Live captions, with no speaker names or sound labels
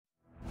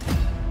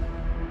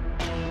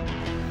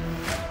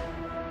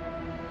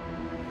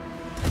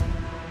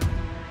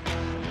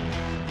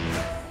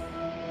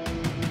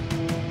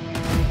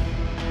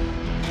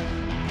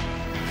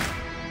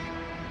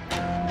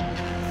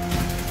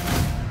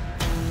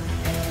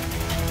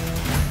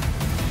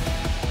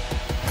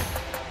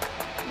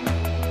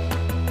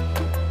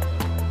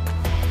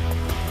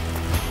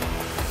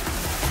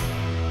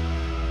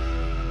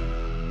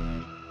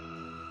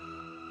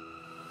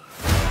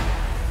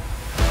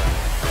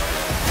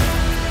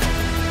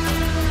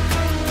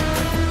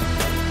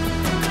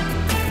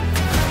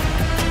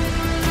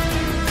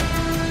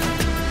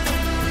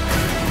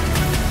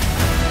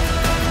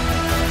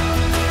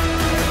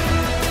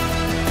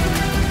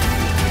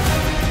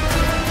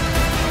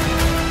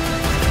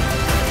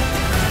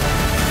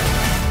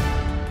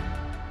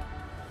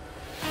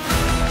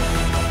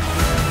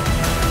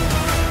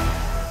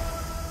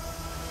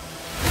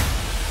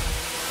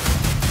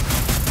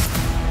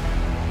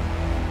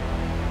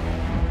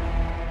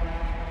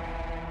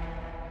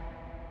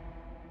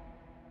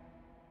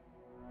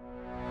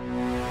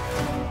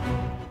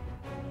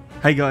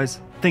Hey guys,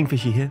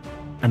 Thingfishy here,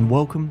 and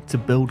welcome to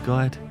build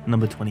guide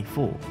number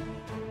 24.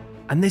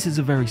 And this is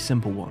a very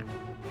simple one.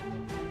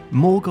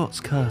 Morgott's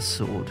Cursed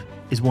Sword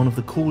is one of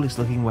the coolest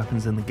looking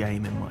weapons in the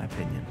game in my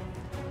opinion.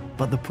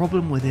 But the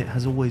problem with it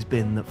has always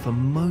been that for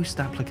most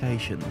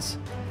applications,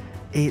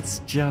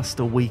 it's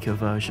just a weaker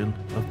version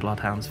of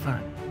Bloodhounds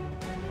Fang.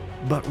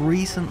 But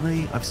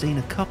recently I've seen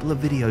a couple of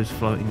videos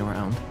floating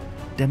around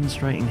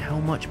demonstrating how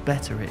much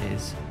better it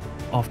is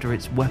after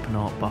its weapon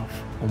art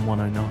buff on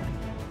 109.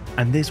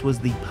 And this was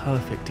the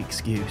perfect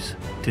excuse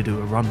to do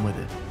a run with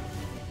it.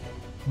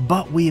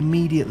 But we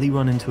immediately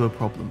run into a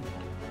problem.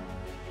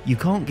 You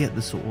can't get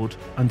the sword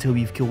until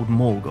you've killed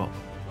Morgott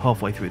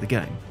halfway through the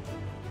game.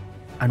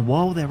 And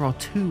while there are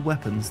two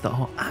weapons that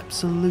are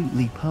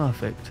absolutely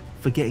perfect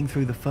for getting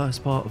through the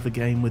first part of the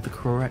game with the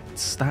correct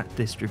stat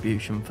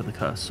distribution for the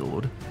Cursed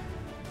Sword,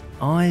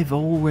 I've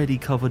already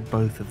covered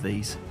both of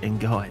these in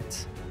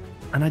guides,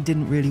 and I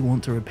didn't really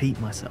want to repeat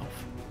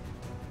myself.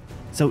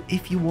 So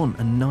if you want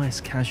a nice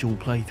casual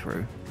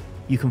playthrough,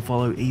 you can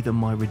follow either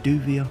my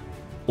Reduvia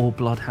or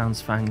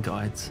Bloodhounds Fang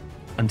guides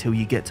until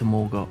you get to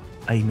Morgott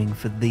aiming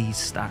for these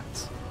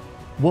stats.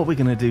 What we're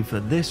going to do for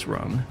this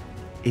run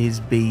is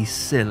be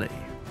silly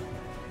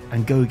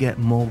and go get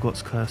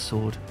Morgott's Cursed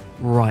Sword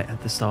right at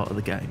the start of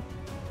the game.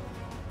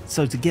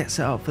 So to get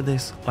set up for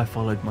this, I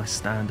followed my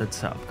standard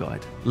setup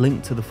guide,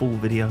 linked to the full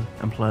video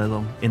and play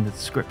along in the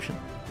description.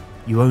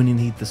 You only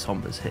need the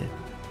sombers here.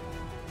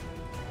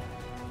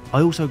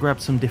 I also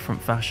grabbed some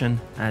different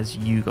fashion, as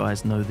you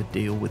guys know the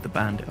deal with the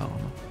bandit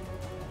armor.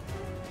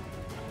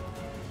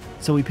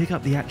 So we pick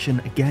up the action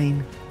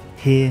again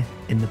here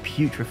in the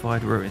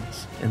putrefied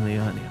ruins in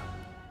Liurnia.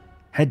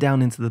 Head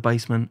down into the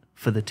basement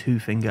for the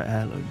two-finger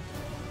heirloom.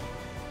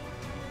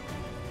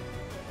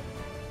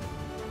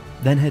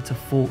 Then head to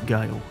Fort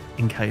Gale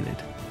in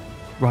Caelid,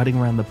 riding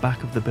around the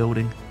back of the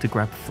building to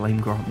grab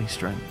Flame Grant Me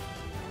Strength.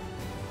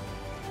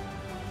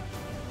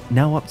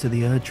 Now up to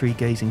the Erdtree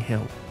Gazing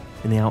Hill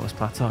in the Altus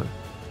Plateau.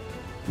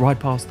 Ride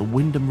past the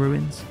Wyndham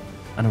Ruins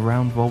and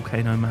around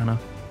Volcano Manor,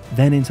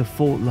 then into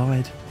Fort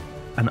Lyde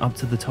and up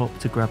to the top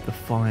to grab the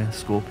Fire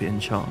Scorpion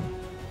Charm.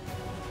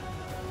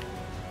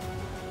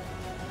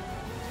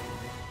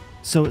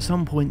 So at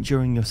some point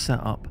during your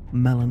setup,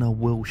 Melina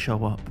will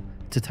show up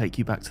to take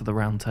you back to the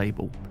round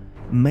table.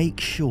 Make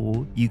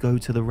sure you go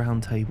to the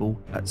round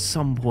table at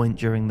some point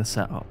during the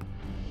setup,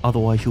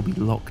 otherwise you'll be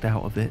locked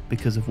out of it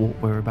because of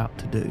what we're about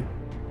to do.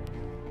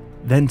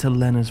 Then to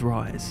Lena's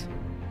Rise.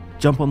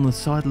 Jump on the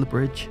side of the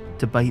bridge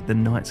to bait the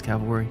Knight's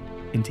Cavalry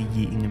into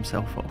yeeting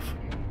himself off.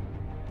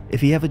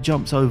 If he ever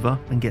jumps over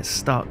and gets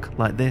stuck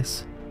like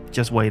this,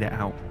 just wait it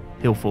out,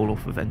 he'll fall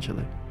off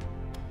eventually.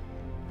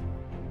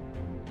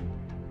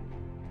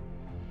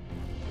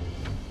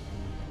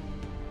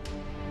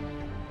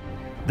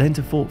 Then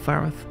to Fort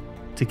Fareth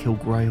to kill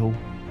Grail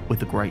with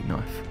the Great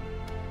Knife.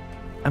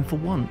 And for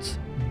once,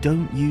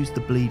 don't use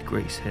the bleed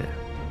grease here.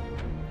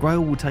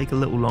 Grail will take a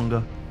little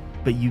longer,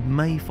 but you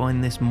may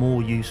find this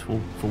more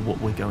useful for what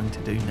we're going to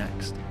do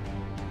next.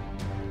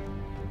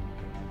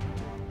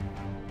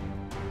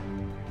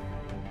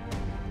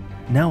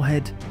 Now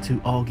head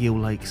to Argyll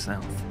Lake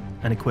South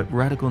and equip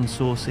Radagon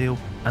Soreseal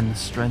and the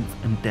Strength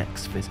and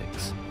Dex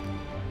Physics.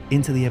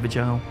 Into the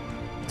Everjail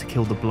to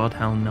kill the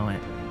Bloodhound Knight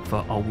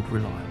for Old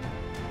Reliable.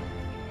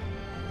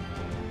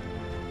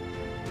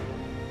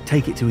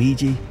 Take it to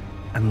Iji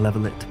and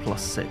level it to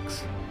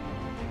 +6.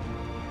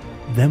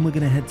 Then we're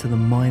going to head to the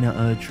Minor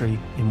Erdtree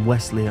in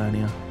West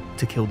Liurnia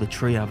to kill the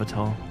Tree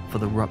Avatar for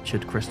the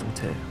Ruptured Crystal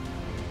Tear.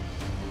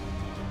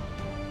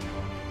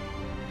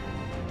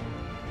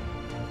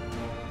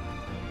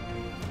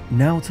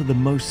 Now to the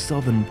most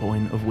southern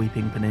point of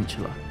Weeping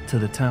Peninsula, to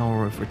the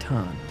Tower of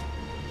Return,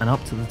 and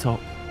up to the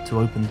top to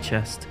open the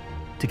chest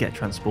to get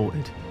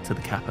transported to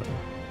the capital.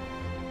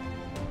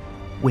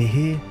 We're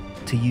here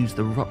to use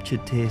the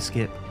Ruptured Tear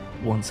skip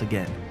once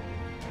again.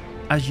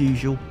 As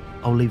usual,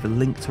 I'll leave a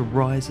link to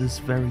Riser's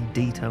very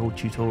detailed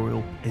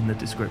tutorial in the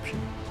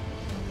description.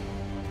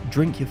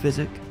 Drink your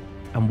physic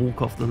and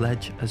walk off the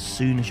ledge as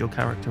soon as your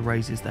character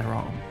raises their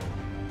arm.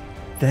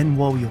 Then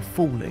while you're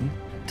falling,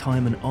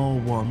 time an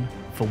R1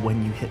 for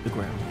when you hit the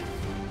ground.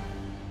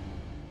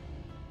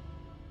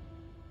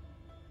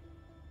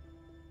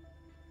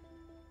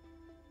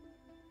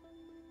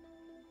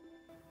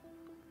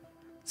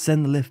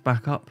 Send the lift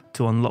back up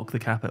to unlock the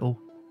capital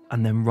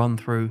and then run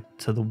through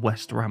to the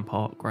West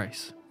Rampart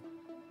Grace.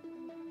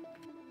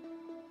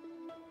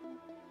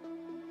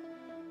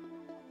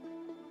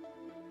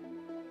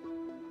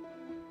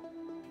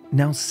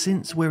 Now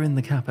since we're in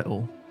the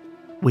capital,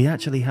 we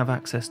actually have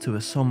access to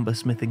a Somber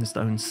Smithing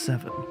Stone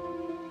 7.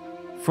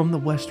 From the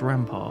West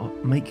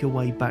Rampart, make your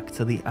way back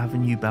to the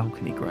Avenue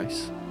Balcony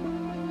Grace.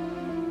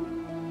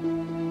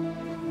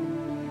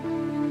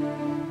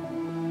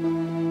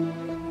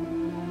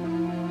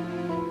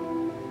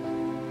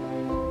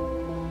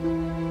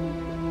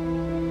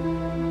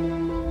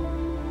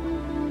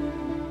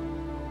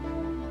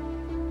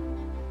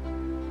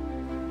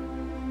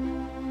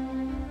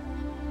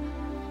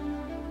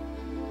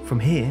 From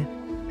here,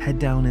 head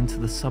down into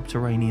the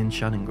subterranean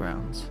shunning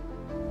grounds.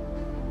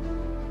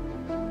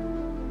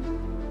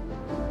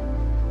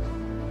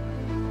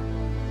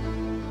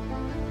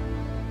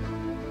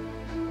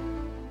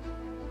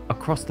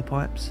 Across the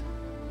pipes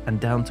and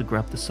down to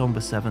grab the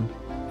Somber 7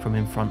 from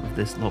in front of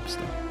this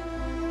lobster.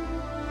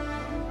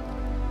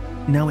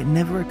 Now, it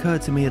never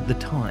occurred to me at the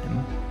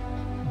time,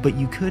 but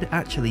you could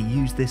actually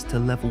use this to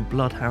level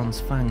Bloodhounds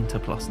Fang to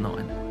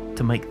 +9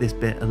 to make this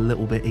bit a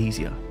little bit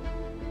easier.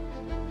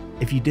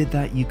 If you did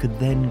that, you could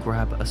then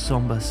grab a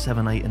Somber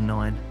 7, 8 and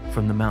 9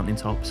 from the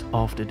mountaintops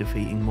after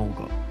defeating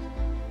Morgott.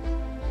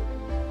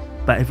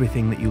 But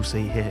everything that you'll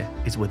see here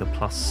is with a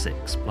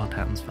 +6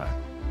 Bloodhounds Fang.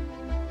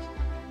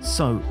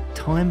 So,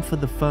 time for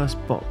the first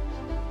boss.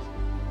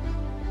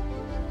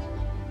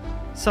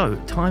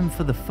 Time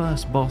for the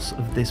first boss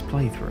of this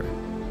playthrough.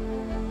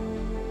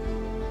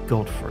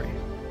 Godfrey.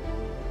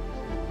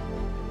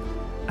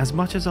 As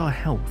much as our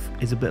health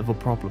is a bit of a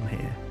problem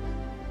here,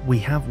 we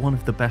have one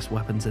of the best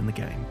weapons in the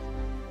game,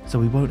 so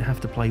we won't have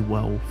to play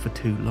well for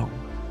too long.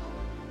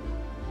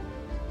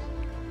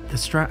 The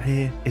strat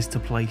here is to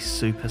play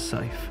super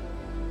safe.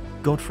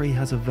 Godfrey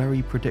has a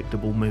very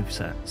predictable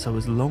moveset, so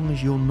as long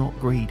as you're not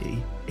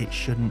greedy, it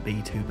shouldn't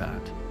be too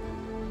bad.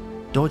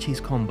 Dodge his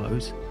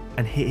combos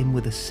and hit him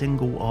with a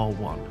single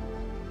R1.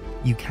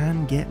 You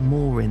can get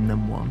more in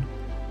than one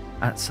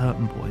at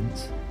certain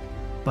points,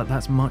 but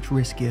that's much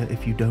riskier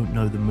if you don't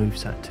know the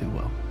moveset too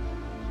well.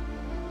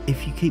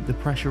 If you keep the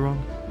pressure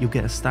on, you'll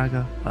get a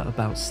stagger at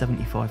about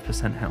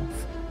 75%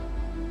 health.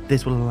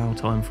 This will allow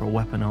time for a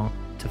weapon art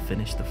to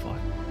finish the fight.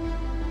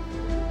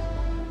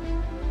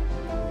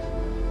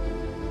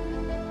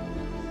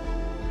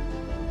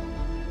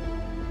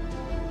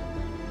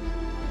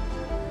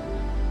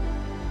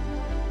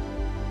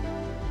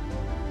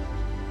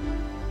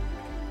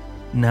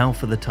 Now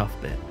for the tough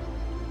bit,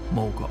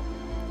 Morgott.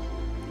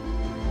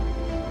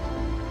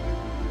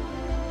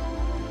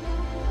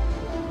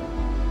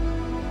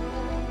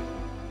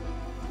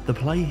 The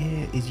play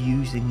here is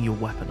using your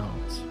weapon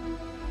arts.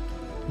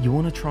 You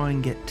want to try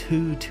and get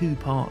two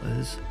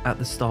two-parters at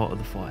the start of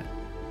the fight.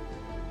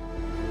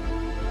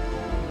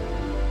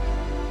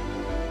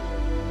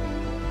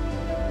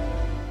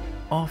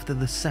 After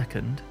the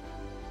second,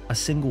 a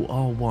single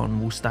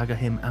R1 will stagger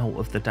him out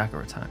of the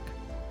dagger attack.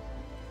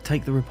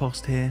 Take the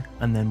riposte here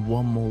and then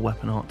one more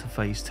weapon art to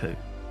phase 2.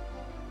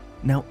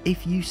 Now,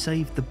 if you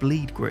saved the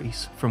bleed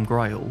grease from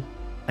Grail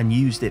and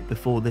used it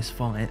before this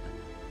fight,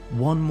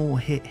 one more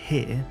hit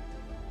here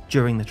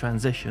during the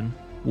transition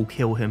will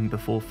kill him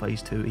before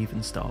phase 2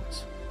 even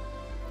starts.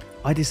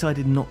 I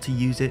decided not to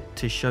use it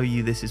to show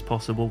you this is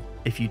possible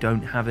if you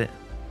don't have it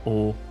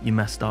or you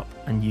messed up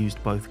and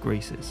used both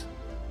greases.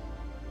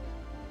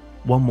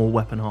 One more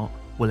weapon art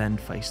will end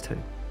phase 2.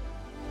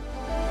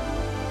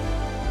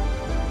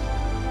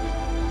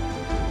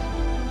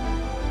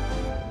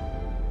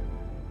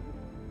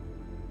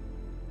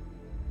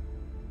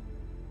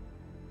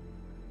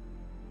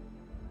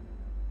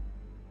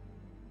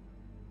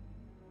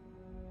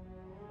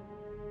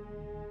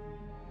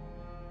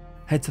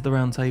 Head to the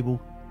round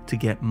table to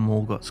get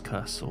Morgott's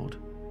Cursed Sword,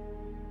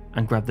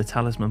 and grab the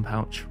talisman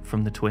pouch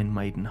from the twin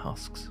maiden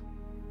husks.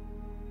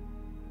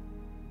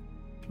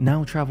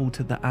 Now travel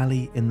to the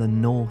alley in the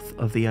north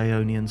of the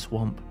Aeonian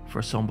swamp for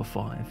a Somber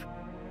 5.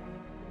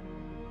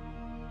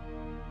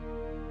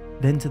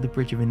 Then to the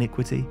Bridge of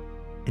Iniquity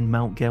in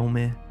Mount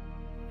Gelmir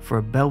for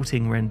a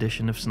belting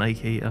rendition of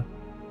Snake Eater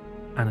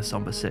and a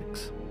Somber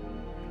 6.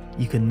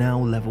 You can now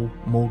level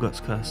Morgott's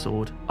Cursed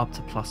Sword up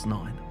to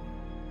 +9.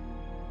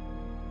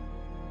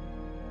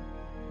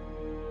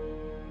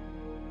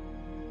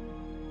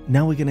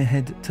 Now we're going to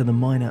head to the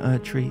Minor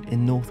Erdtree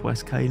in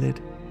Northwest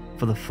Caelid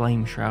for the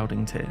Flame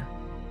Shrouding Tier,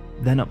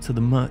 then up to the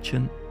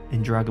Merchant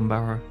in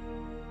Dragonbarrow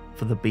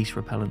for the Beast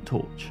Repellent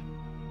Torch.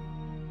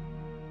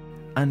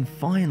 And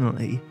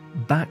finally,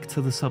 back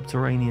to the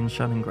Subterranean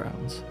Shunning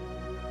Grounds,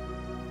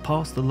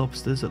 past the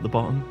lobsters at the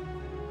bottom,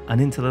 and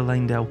into the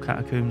Lanedale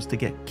Catacombs to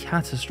get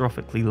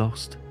catastrophically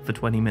lost for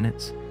 20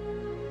 minutes,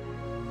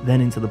 then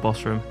into the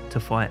boss room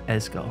to fight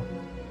Edgar.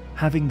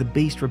 Having the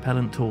Beast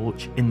Repellent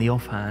Torch in the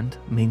offhand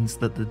means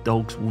that the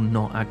dogs will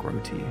not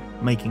aggro to you,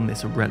 making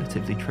this a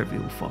relatively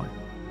trivial fight.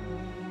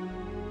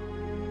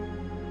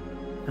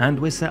 And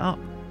we're set up.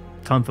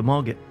 Time for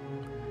Morgott.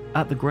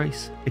 At the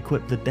Grace,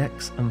 equip the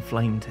Dex and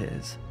Flame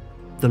tiers,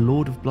 the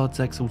Lord of Blood's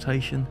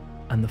Exaltation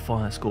and the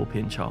Fire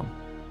Scorpion Charm,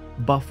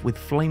 buff with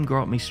Flame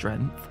Grant Me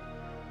Strength,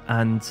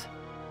 and...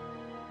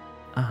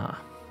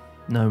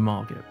 no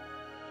Morgott.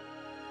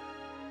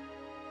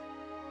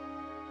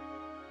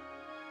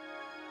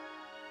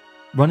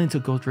 Run into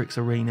Godric's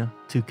arena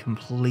to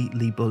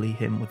completely bully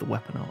him with the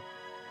weapon art.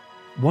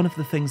 One of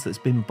the things that's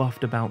been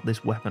buffed about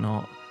this weapon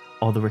art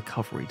are the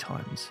recovery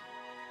times.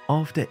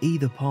 After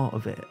either part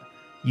of it,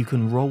 you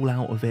can roll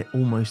out of it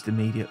almost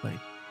immediately,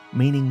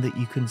 meaning that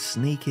you can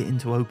sneak it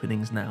into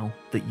openings now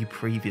that you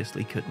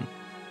previously couldn't.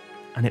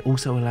 And it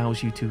also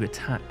allows you to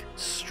attack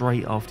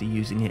straight after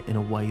using it in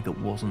a way that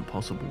wasn't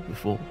possible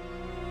before.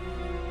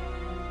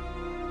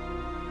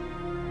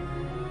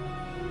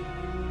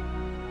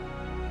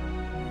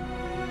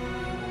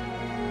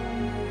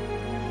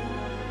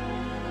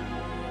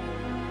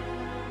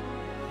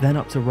 Then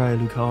up to Rhea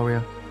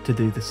Lucaria to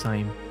do the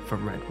same for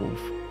Red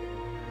Wolf.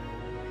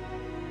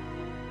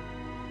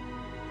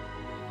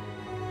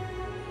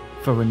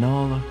 For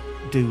Renala,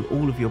 do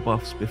all of your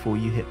buffs before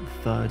you hit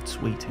the 3rd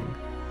Sweeting,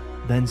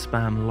 then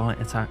spam light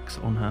attacks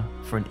on her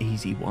for an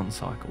easy 1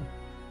 cycle.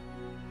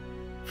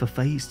 For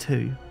phase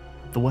 2,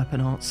 the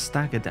weapon art's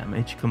stagger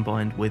damage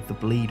combined with the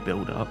bleed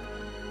build up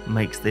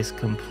makes this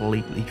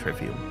completely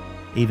trivial,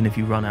 even if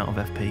you run out of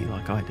FP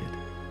like I did.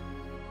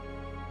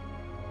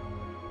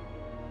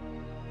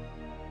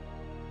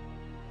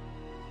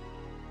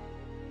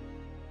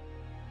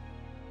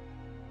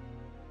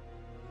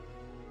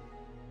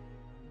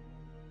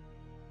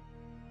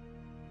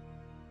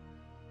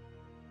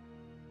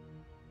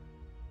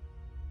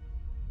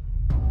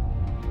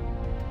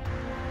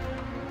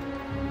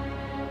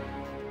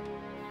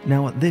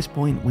 Now at this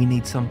point we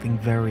need something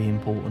very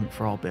important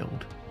for our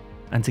build,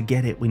 and to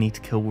get it we need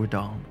to kill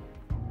Radahn.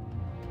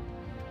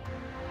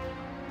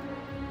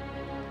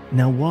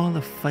 Now while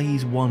a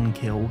phase 1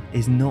 kill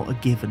is not a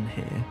given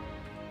here,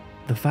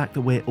 the fact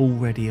that we're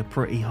already a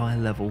pretty high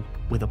level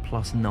with a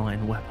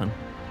 +9 weapon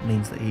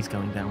means that he's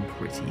going down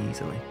pretty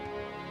easily.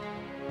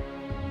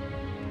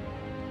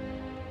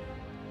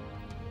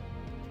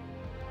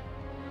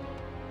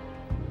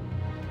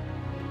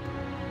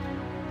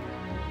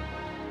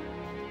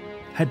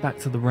 Head back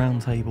to the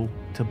round table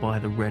to buy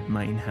the red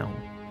mane helm.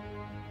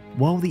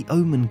 While the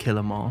Omen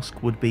Killer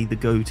mask would be the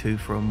go-to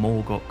for a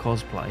Morgott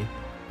cosplay,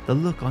 the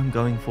look I'm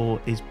going for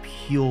is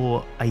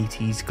pure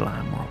 80s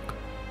glam rock.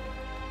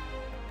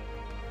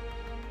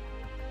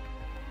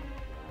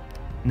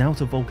 Now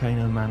to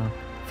Volcano Manor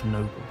for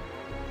Noble.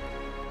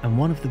 And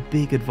one of the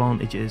big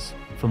advantages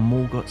for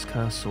Morgott's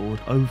Cursed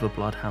Sword over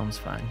Bloodhounds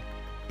Fang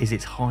is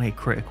its high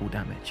critical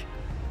damage.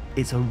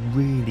 It's a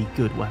really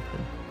good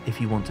weapon if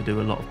you want to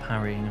do a lot of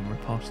parrying and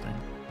riposting.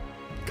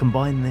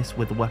 Combine this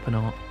with the weapon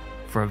art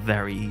for a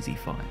very easy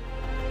fight.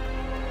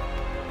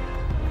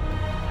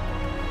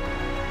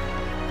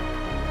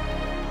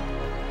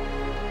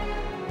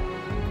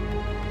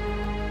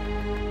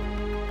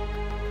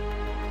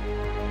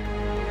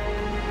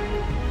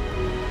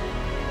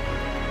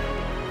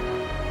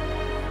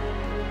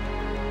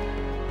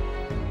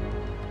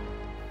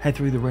 Head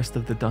through the rest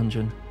of the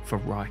dungeon for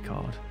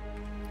Rykard.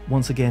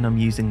 Once again I'm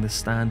using the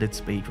standard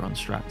speedrun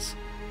strats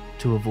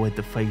to avoid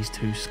the phase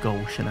 2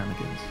 skull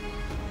shenanigans.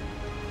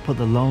 Put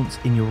the lance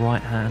in your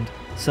right hand,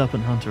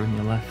 Serpent Hunter in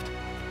your left,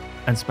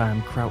 and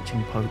spam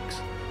crouching pokes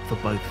for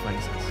both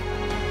phases.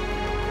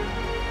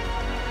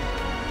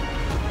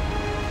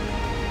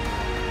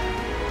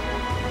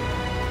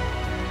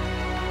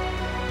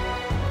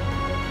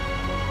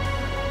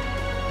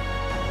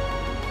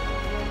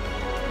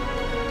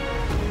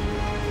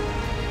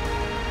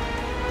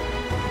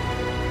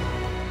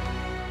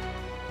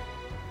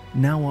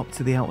 Now up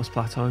to the Outers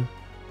Plateau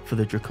for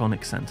the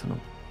Draconic Sentinel.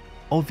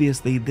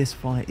 Obviously this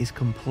fight is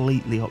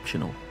completely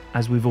optional,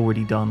 as we've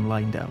already done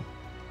Lanedale.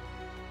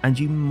 And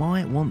you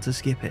might want to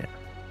skip it,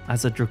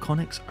 as the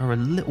Draconics are a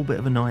little bit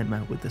of a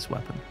nightmare with this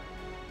weapon.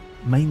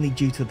 Mainly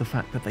due to the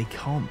fact that they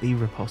can't be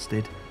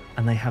riposted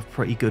and they have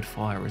pretty good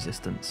fire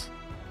resistance.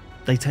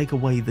 They take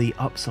away the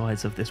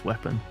upsides of this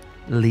weapon,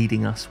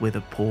 leading us with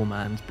a poor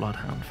man's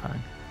Bloodhound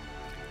Fang.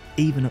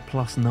 Even at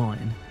 +9,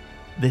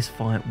 this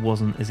fight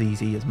wasn't as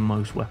easy as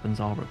most weapons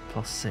are at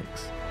 +6.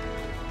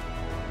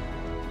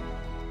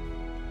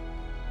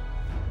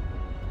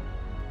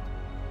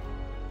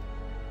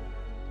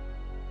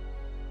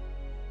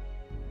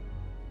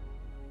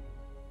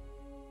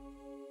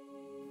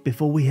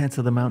 Before we head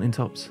to the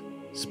mountaintops,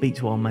 speak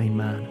to our main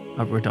man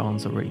at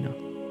Radahn's arena.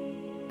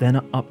 Then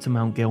up to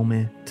Mount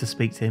Gelmir to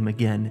speak to him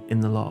again in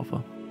the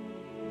lava.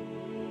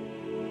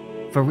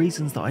 For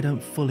reasons that I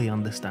don't fully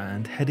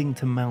understand, heading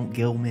to Mount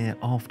Gelmir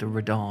after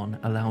Radahn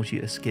allows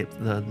you to skip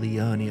the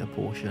Liurnia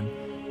portion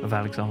of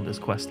Alexander's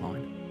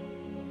questline.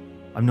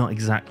 I'm not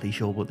exactly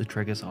sure what the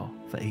triggers are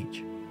for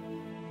each.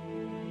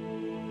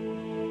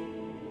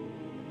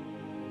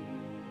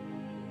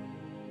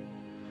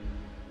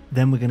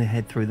 Then we're going to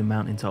head through the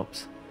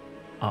mountaintops,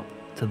 up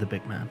to the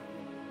big man.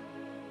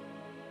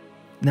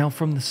 Now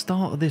from the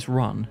start of this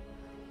run,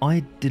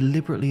 I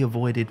deliberately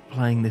avoided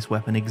playing this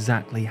weapon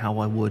exactly how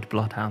I would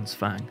Bloodhounds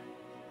Fang,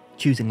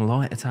 choosing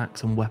light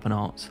attacks and weapon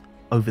arts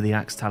over the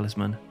Axe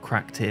Talisman,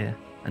 Crack Tear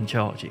and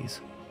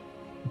Charges.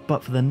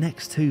 But for the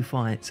next 2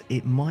 fights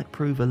it might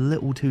prove a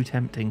little too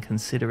tempting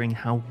considering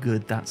how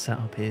good that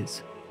setup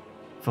is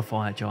for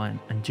Fire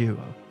Giant and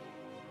Duo.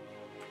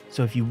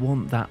 So if you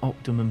want that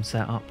optimum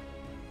setup,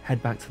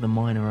 head back to the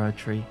Minor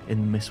Erdtree in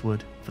the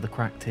Mistwood for the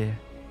Crack Tear,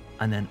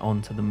 and then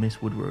on to the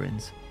Mistwood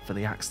Ruins for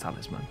the Axe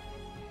Talisman.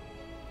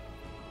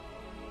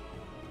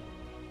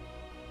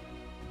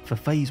 For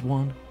phase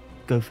 1,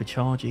 go for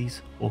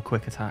charges or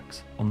quick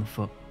attacks on the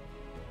foot.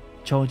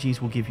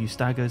 Charges will give you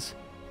staggers,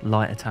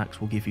 light attacks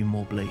will give you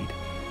more bleed.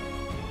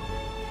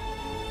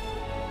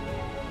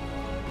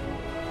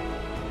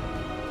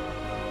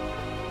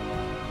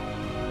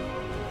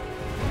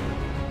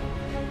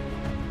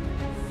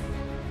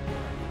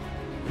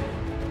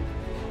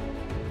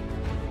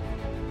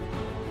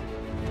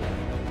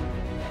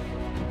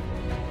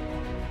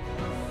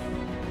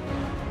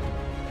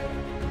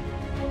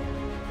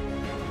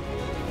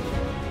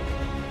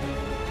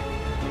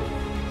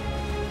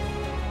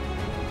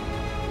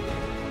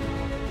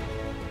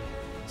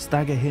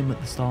 stagger him at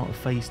the start of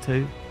phase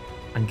 2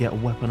 and get a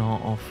weapon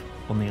art off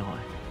on the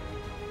eye.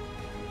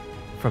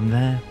 From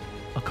there,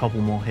 a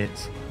couple more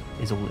hits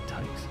is all it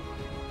takes.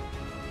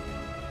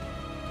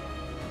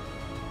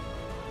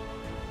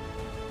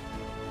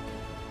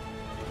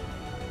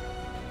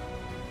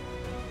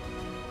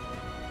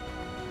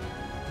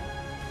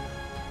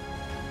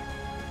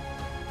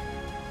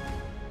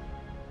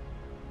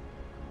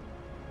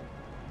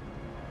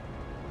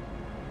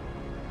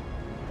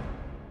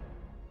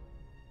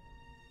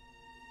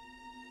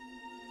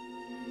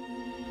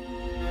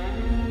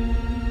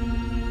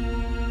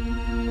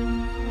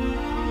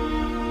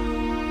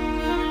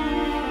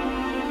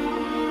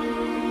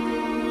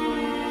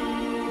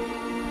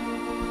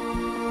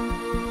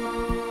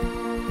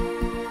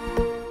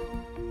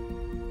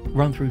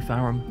 Run through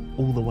Farum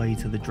all the way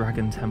to the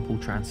Dragon Temple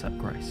Transept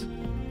Grace.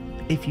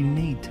 If you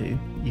need to,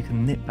 you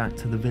can nip back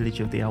to the village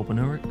of the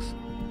Albinaurics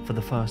for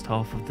the first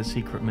half of the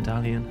secret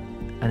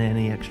medallion and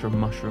any extra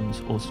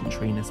mushrooms or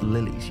Centrina's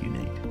lilies you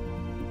need.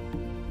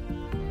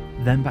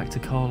 Then back to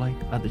Carle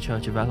at the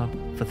Church of Ella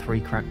for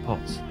 3 cracked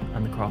pots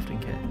and the crafting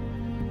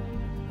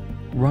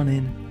kit. Run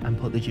in and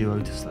put the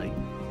duo to sleep.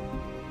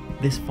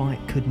 This fight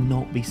could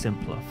not be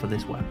simpler for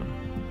this weapon.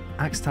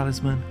 Axe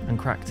Talisman and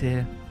cracked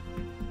Tear,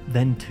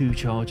 then 2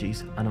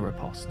 charges and a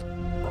riposte.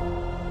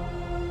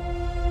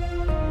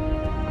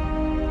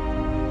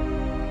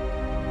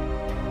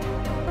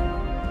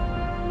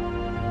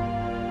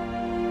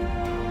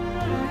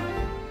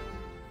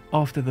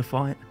 After the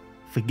fight,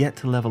 forget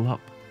to level up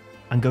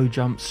and go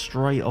jump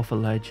straight off a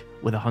ledge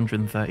with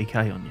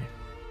 130k on you.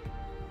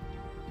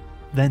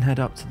 Then head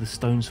up to the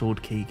Stone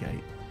Sword Key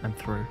Gate and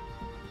through.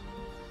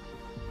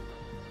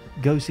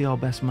 Go see our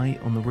best mate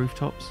on the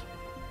rooftops,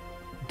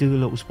 do a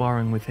little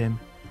sparring with him,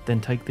 then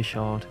take the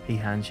shard he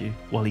hands you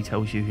while he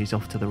tells you he's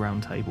off to the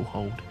Round Table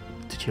Hold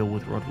to chill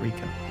with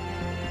Roderica.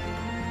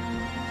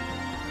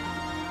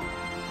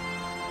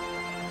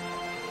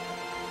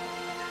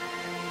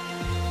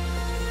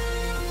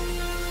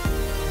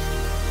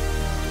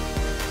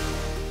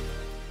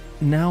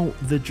 Now,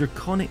 the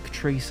Draconic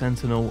Tree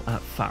Sentinel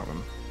at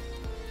Farum.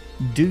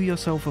 Do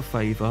yourself a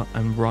favour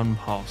and run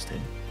past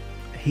him.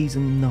 He's a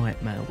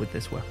nightmare with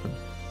this weapon.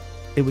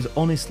 It was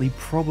honestly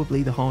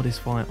probably the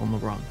hardest fight on the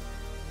run.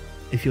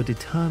 If you're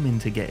determined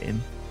to get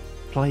him,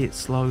 play it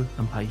slow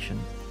and patient.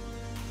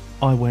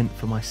 I went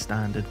for my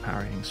standard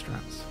parrying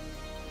strats.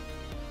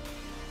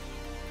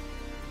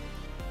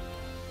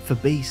 For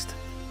Beast,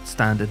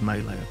 standard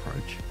melee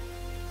approach.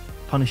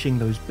 Punishing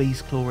those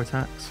Beast Claw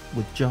attacks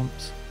with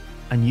jumps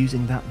and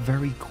using that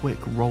very quick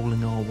rolling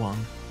R1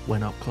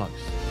 when up close.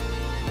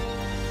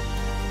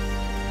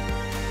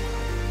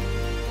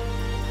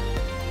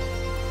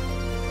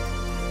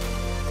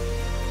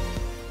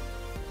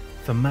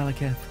 For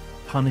Malekith,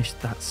 punish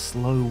that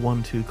slow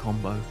 1-2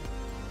 combo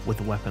with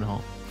the weapon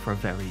art for a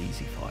very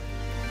easy fight.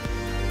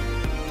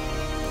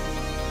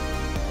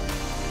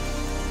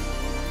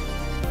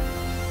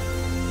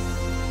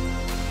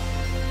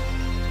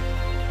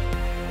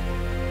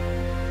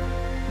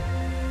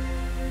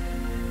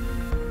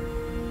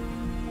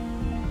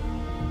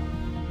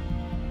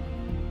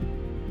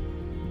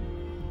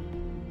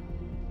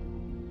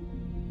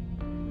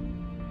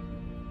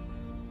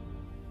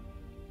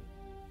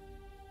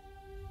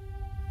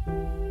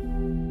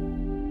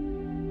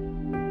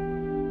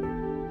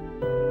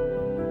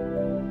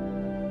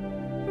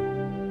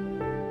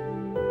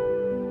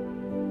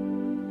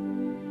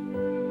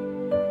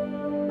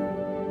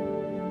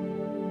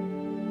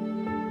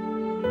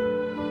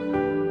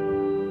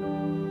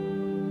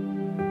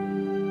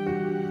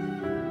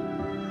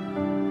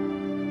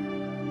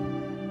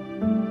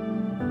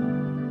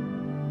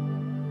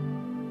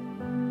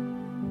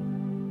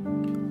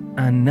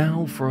 And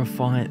now for a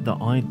fight that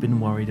I'd been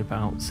worried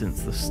about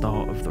since the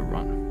start of the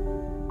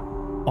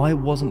run. I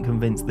wasn't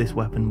convinced this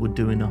weapon would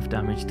do enough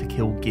damage to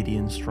kill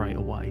Gideon straight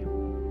away.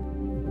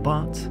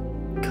 But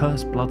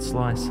Cursed Blood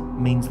Slice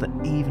means that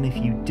even if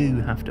you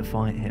do have to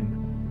fight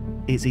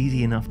him, it's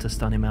easy enough to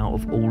stun him out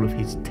of all of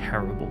his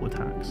terrible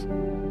attacks.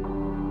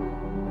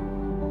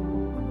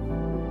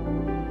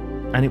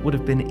 And it would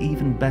have been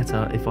even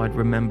better if I'd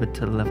remembered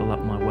to level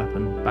up my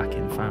weapon back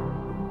in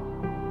Farum.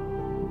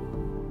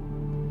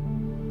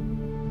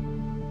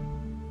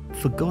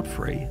 For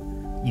Godfrey,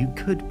 you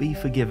could be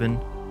forgiven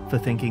for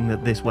thinking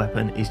that this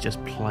weapon is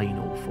just plain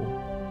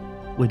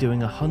awful. We're doing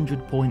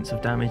 100 points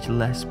of damage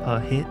less per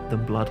hit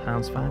than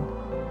Bloodhounds Fang.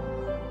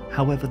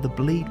 However, the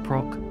bleed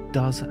proc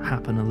does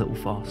happen a little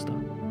faster,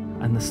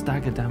 and the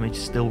stagger damage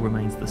still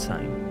remains the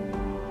same.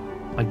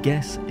 I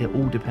guess it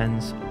all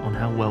depends on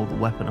how well the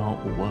weapon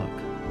art will work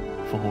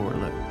for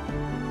Horaloo.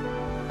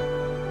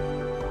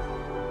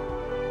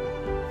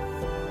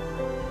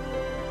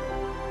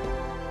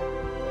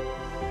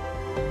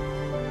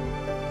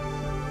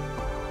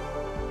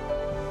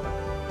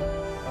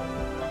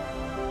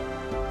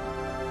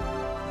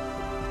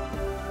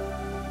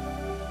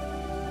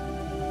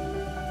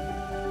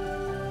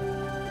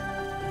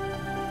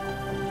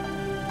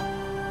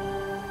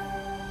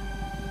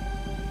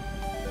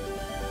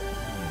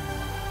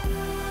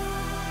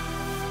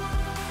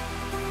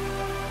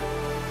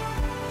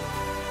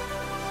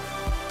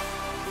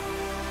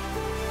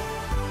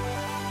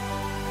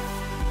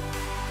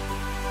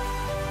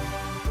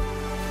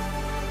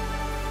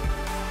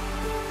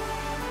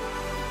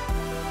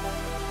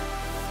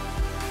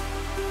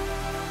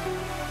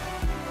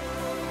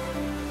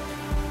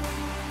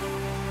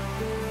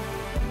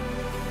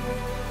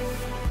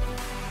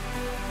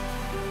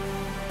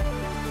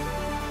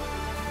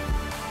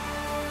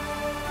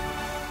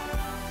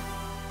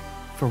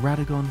 For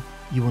Radagon,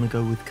 you want to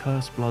go with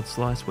Cursed Blood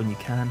Slice when you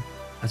can,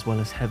 as well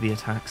as heavy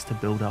attacks to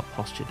build up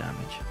posture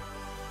damage,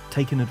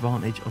 taking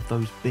advantage of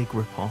those big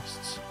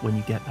riposts when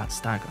you get that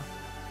stagger.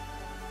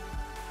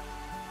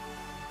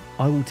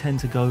 I will tend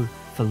to go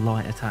for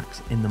light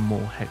attacks in the more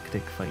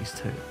hectic phase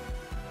 2.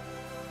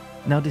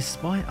 Now,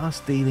 despite us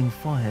dealing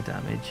fire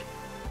damage,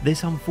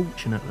 this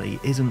unfortunately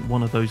isn't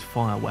one of those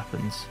fire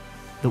weapons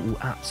that will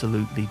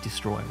absolutely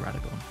destroy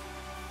Radagon.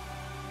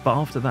 But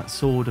after that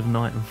Sword of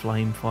Night and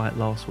Flame fight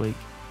last week,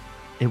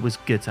 it was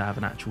good to have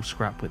an actual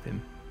scrap with him.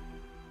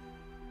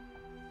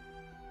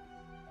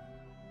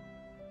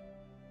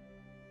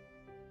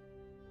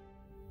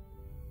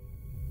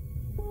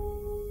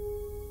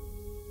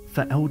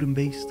 For Elden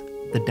Beast,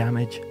 the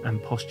damage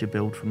and posture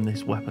build from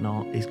this weapon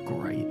art is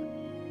great.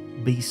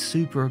 Be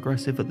super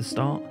aggressive at the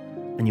start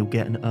and you'll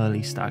get an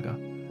early stagger,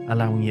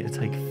 allowing you to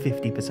take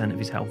 50% of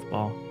his health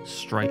bar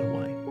straight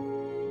away.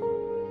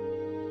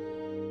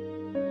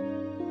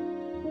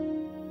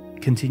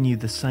 Continue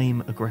the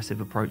same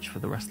aggressive approach for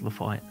the rest of the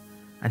fight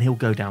and he'll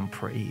go down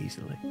pretty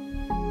easily.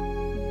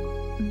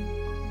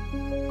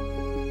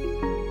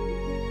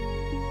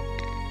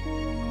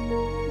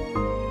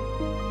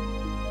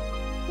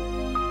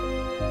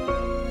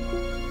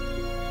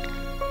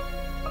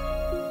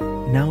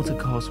 Now to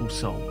Castle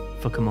Sol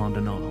for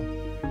Commander Niall,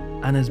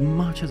 and as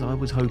much as I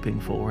was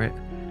hoping for it,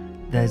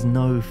 there's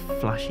no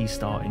flashy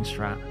starting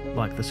strat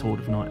like the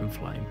Sword of Night and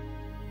Flame.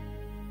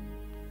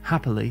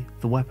 Happily,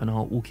 the weapon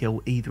art will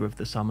kill either of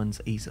the summons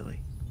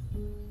easily.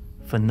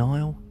 For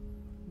Niall,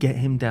 get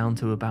him down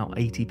to about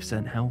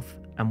 80% health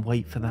and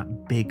wait for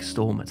that big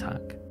storm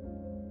attack.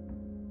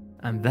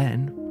 And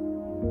then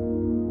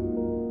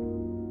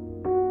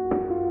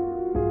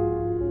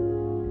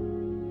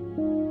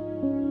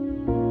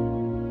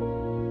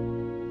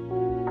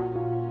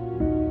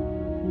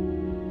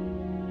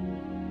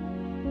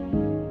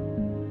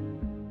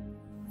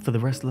for the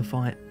rest of the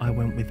fight, I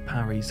went with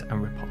parries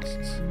and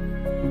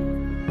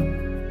riposts.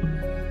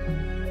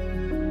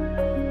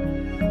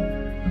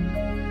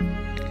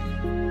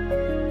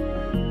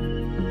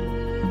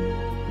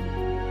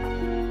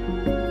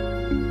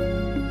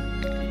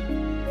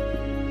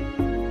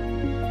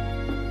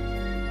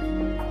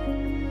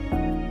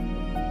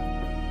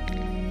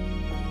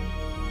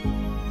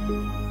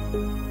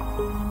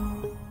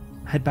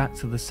 Head back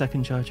to the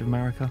Second Church of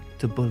Marika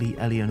to bully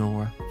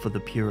Eleonora for the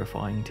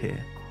Purifying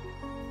Tear.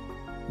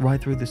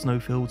 Ride through the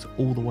snowfields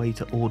all the way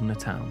to Ordner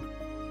Town.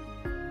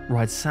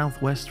 Ride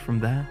southwest from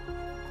there,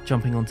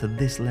 jumping onto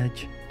this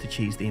ledge to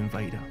cheese the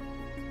Invader.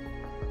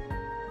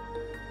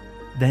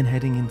 Then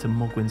heading into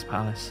Mogwyn's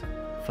Palace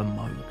for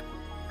Mohg.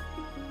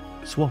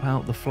 Swap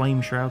out the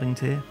Flame Shrouding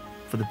Tear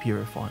for the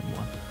Purifying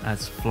one,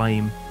 as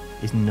Flame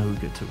is no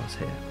good to us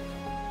here.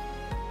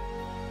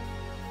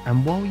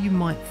 And while you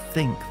might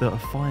think that a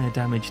fire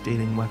damage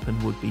dealing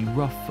weapon would be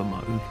rough for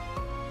Mohg,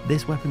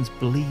 this weapon's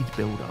bleed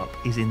build-up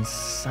is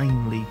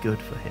insanely good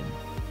for him.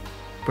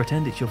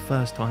 Pretend it's your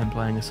first time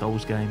playing a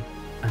Souls game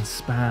and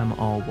spam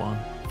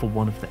R1 for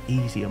one of the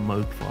easier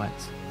Mohg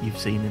fights you've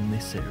seen in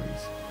this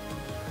series.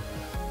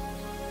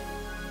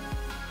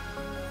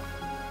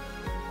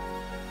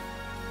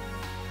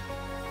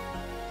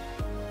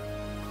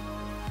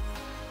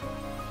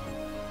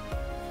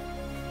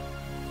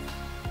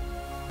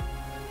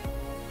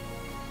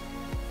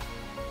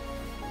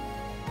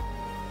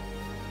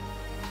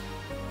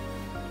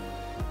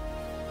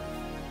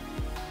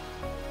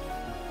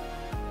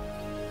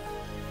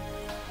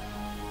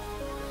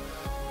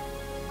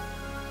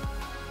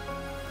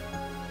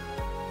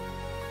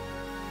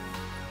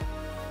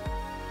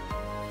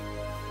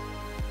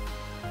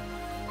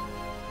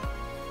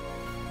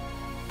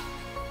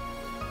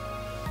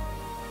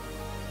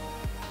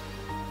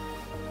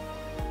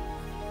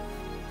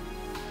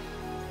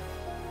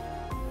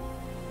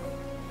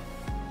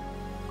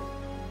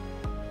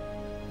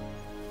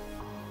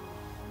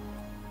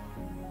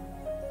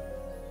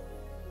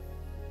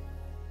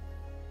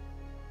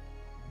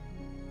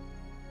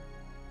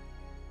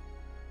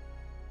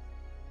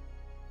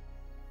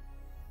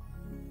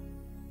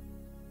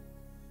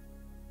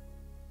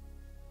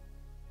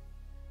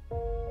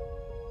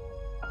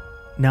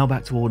 Now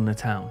back to Ordner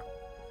Town.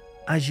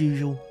 As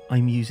usual,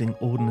 I'm using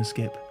Ordner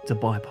Skip to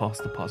bypass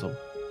the puzzle.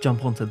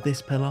 Jump onto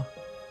this pillar,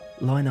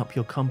 line up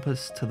your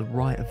compass to the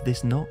right of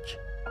this notch,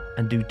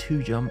 and do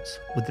 2 jumps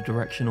with the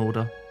direction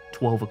order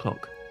 12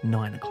 o'clock,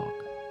 9 o'clock.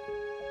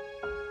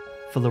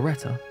 For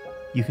Loretta,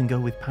 you can go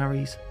with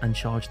parries and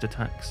charged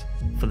attacks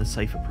for the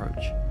safe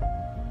approach,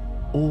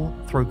 or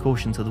throw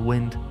caution to the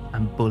wind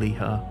and bully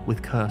her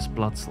with Cursed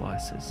Blood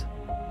Slices.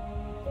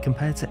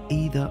 Compared to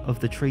either of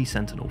the Tree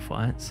Sentinel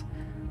fights,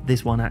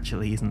 this one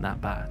actually isn't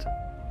that bad.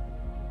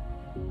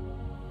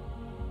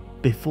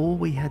 Before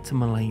we head to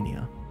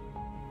Melania,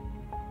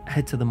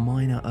 head to the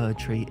Minor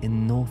Erdtree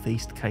in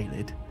northeast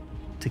Caelid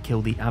to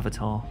kill the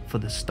avatar for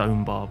the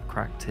Stone Barb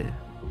Cracked Tear.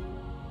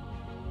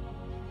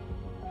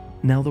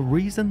 Now the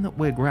reason that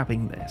we're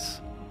grabbing this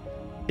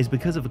is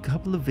because of a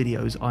couple of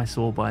videos I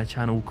saw by a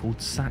channel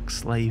called Sack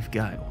Slave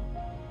Gale.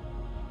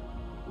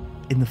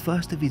 In the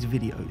first of his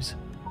videos,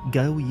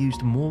 Gale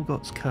used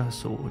Morgott's curse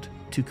sword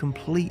to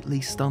completely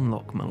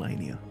stunlock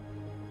Malenia,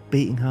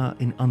 beating her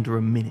in under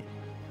a minute.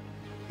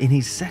 In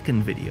his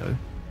second video,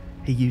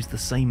 he used the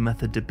same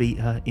method to beat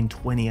her in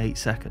 28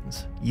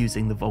 seconds,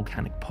 using the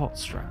volcanic pot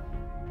strat.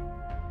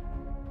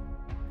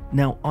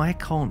 Now, I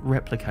can't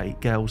replicate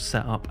Gale's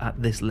setup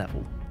at this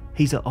level.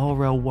 He's at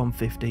RL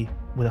 150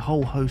 with a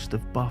whole host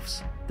of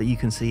buffs that you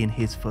can see in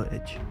his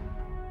footage.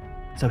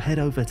 So head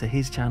over to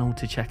his channel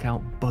to check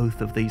out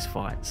both of these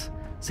fights,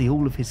 see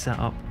all of his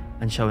setup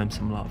and show him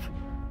some love.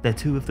 They're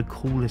two of the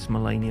coolest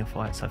Malenia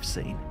fights I've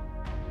seen.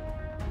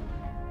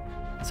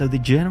 So the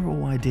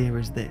general idea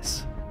is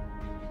this: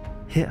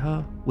 hit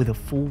her with a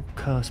full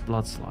Curse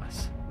Blood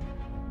Slice,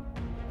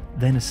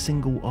 then a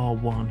single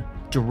R1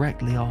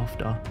 directly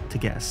after to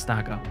get a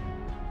stagger,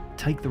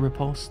 take the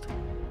riposte,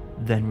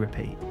 then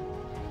repeat.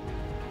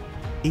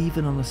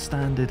 Even on a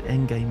standard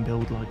endgame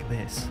build like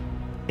this,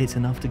 it's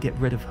enough to get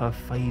rid of her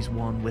phase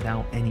 1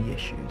 without any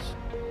issues.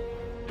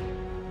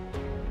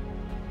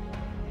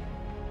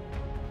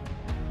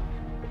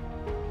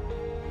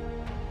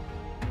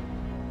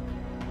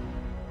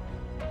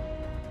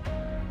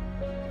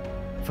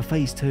 For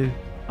phase 2,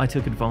 I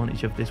took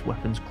advantage of this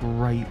weapon's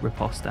great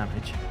riposte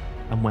damage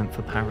and went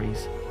for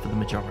parries for the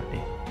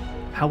majority.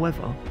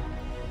 However,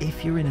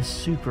 if you're in a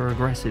super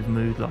aggressive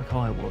mood like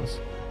I was,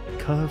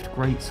 curved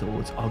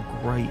greatswords are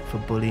great for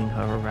bullying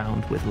her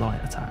around with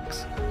light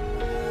attacks.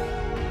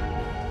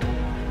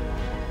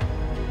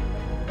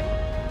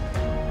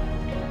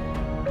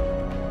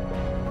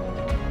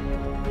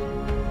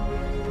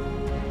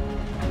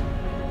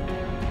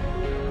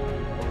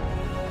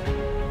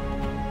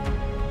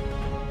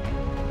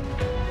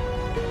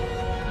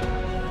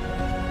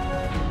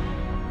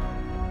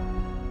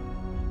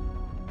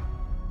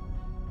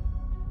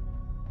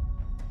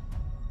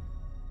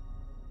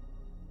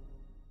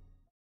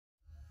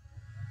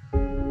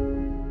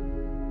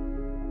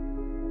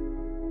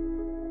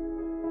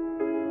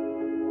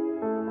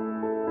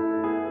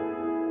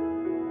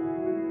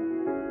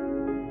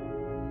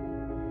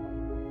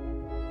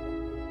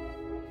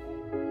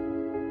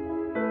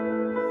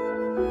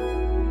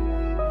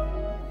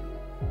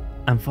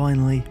 And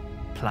finally,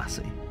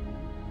 Plassey.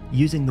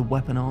 Using the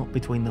weapon art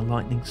between the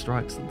lightning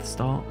strikes at the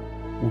start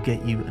will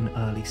get you an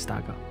early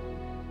stagger.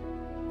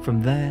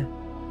 From there,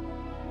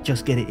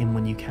 just get it in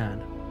when you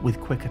can, with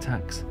quick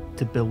attacks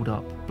to build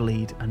up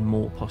bleed and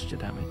more posture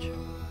damage.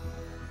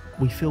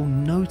 We feel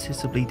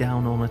noticeably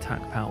down on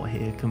attack power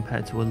here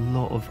compared to a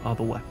lot of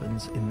other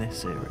weapons in this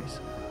series.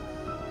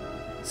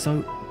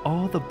 So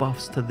are the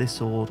buffs to this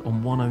sword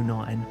on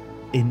 109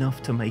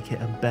 enough to make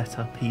it a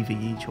better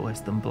PvE choice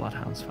than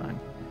Bloodhounds Fang?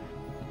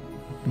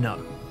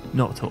 No,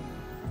 not at all.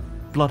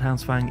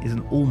 Bloodhounds Fang is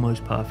an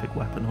almost perfect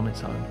weapon on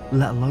its own,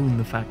 let alone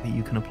the fact that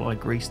you can apply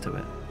grease to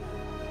it.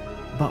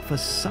 But for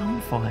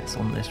some fights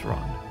on this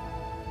run,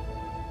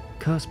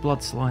 Curse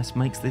Blood Slice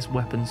makes this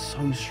weapon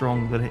so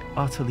strong that it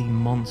utterly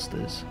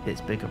monsters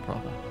its bigger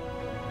brother.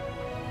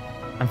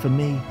 And for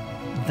me,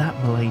 that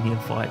Malenia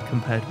fight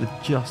compared with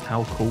just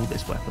how cool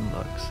this weapon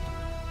looks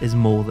is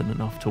more than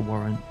enough to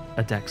warrant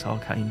a Dex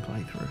Arcane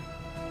playthrough.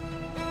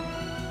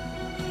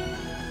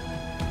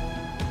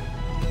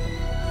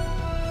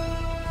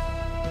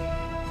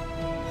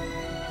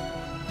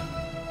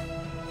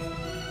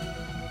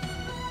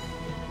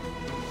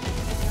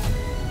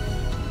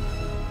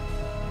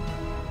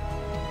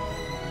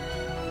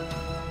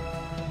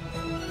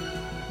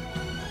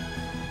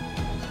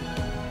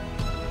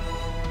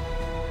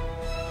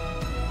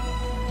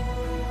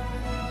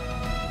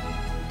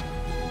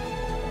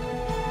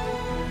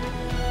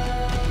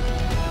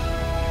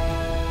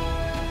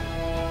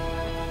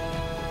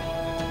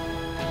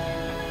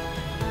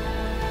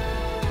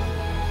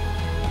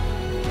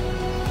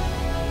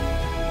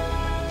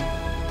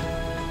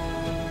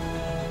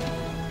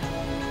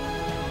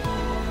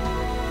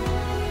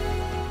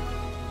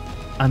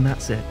 And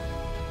that's it,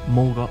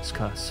 Morgott's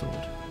Curse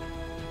Sword.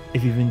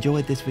 If you've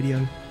enjoyed this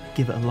video,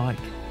 give it a like,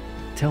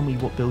 tell me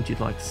what build you'd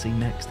like to see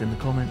next in the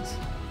comments,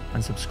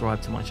 and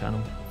subscribe to my channel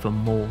for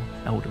more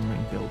Elden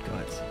Ring build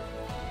guides.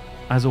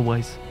 As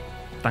always,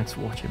 thanks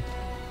for watching.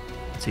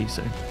 See you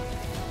soon.